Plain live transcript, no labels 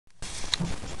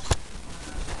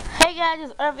guys,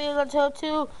 it's Earth Eagle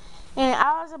 2, and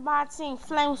I was about to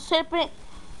Flame Serpent,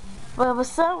 but for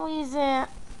some reason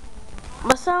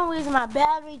my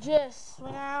battery just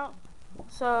went out.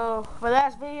 So my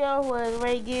last video was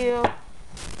regular,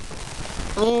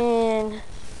 and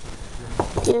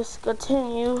just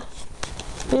continue.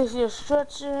 Here's the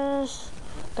instructions,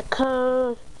 the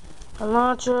code, the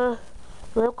launcher,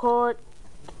 the record,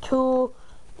 the tool,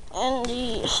 and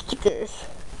the stickers.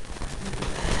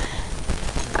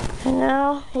 And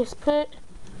now it's put.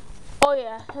 Oh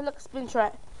yeah, hey look, spin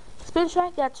track. Spin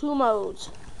track got 2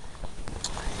 modes.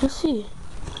 Let's see.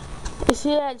 You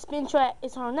see that spin track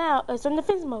is on now. It's on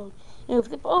defense mode. And if you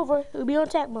flip over, it'll be on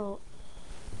attack mode.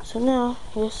 So now,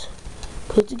 just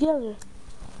put it together.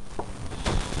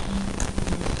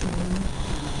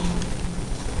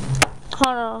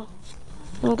 Hold on.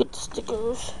 Let me get the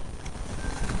stickers.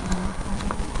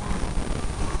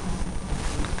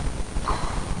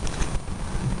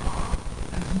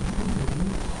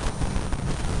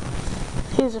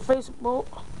 Here's a Facebook,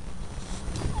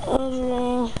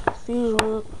 engineering,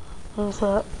 visual, and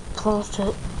that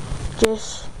constant.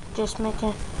 Just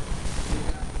making.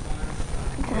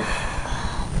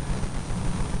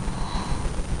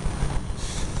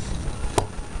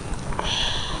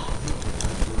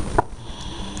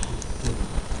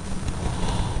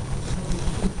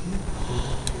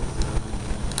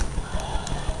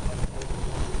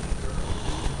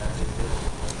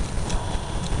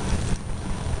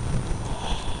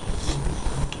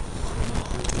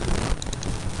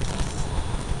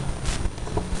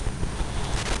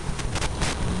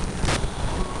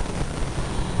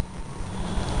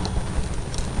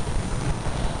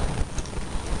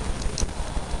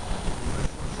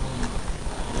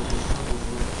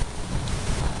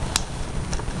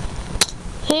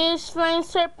 Here's Flame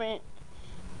Serpent,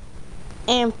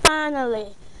 and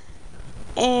finally,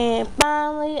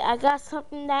 I got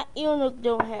something that Ilnook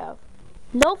don't have.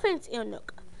 No offense,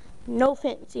 Ilnook. No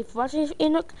offense. If you're watching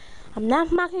Ilnook, I'm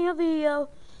not mocking your video.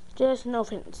 Just no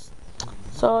offense.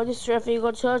 So this is Earth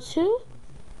Eagle 2,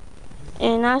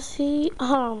 and I see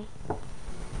after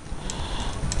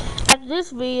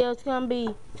this video, it's gonna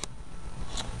be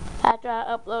after I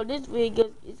upload this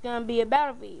video, it's gonna be a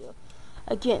battle video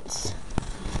against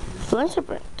Flame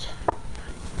Serpent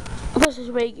versus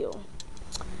regular.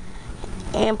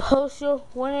 And post your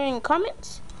winner in the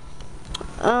comments.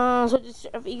 So this is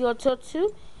Earth Eagle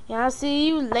 2, and I'll see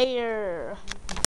you later.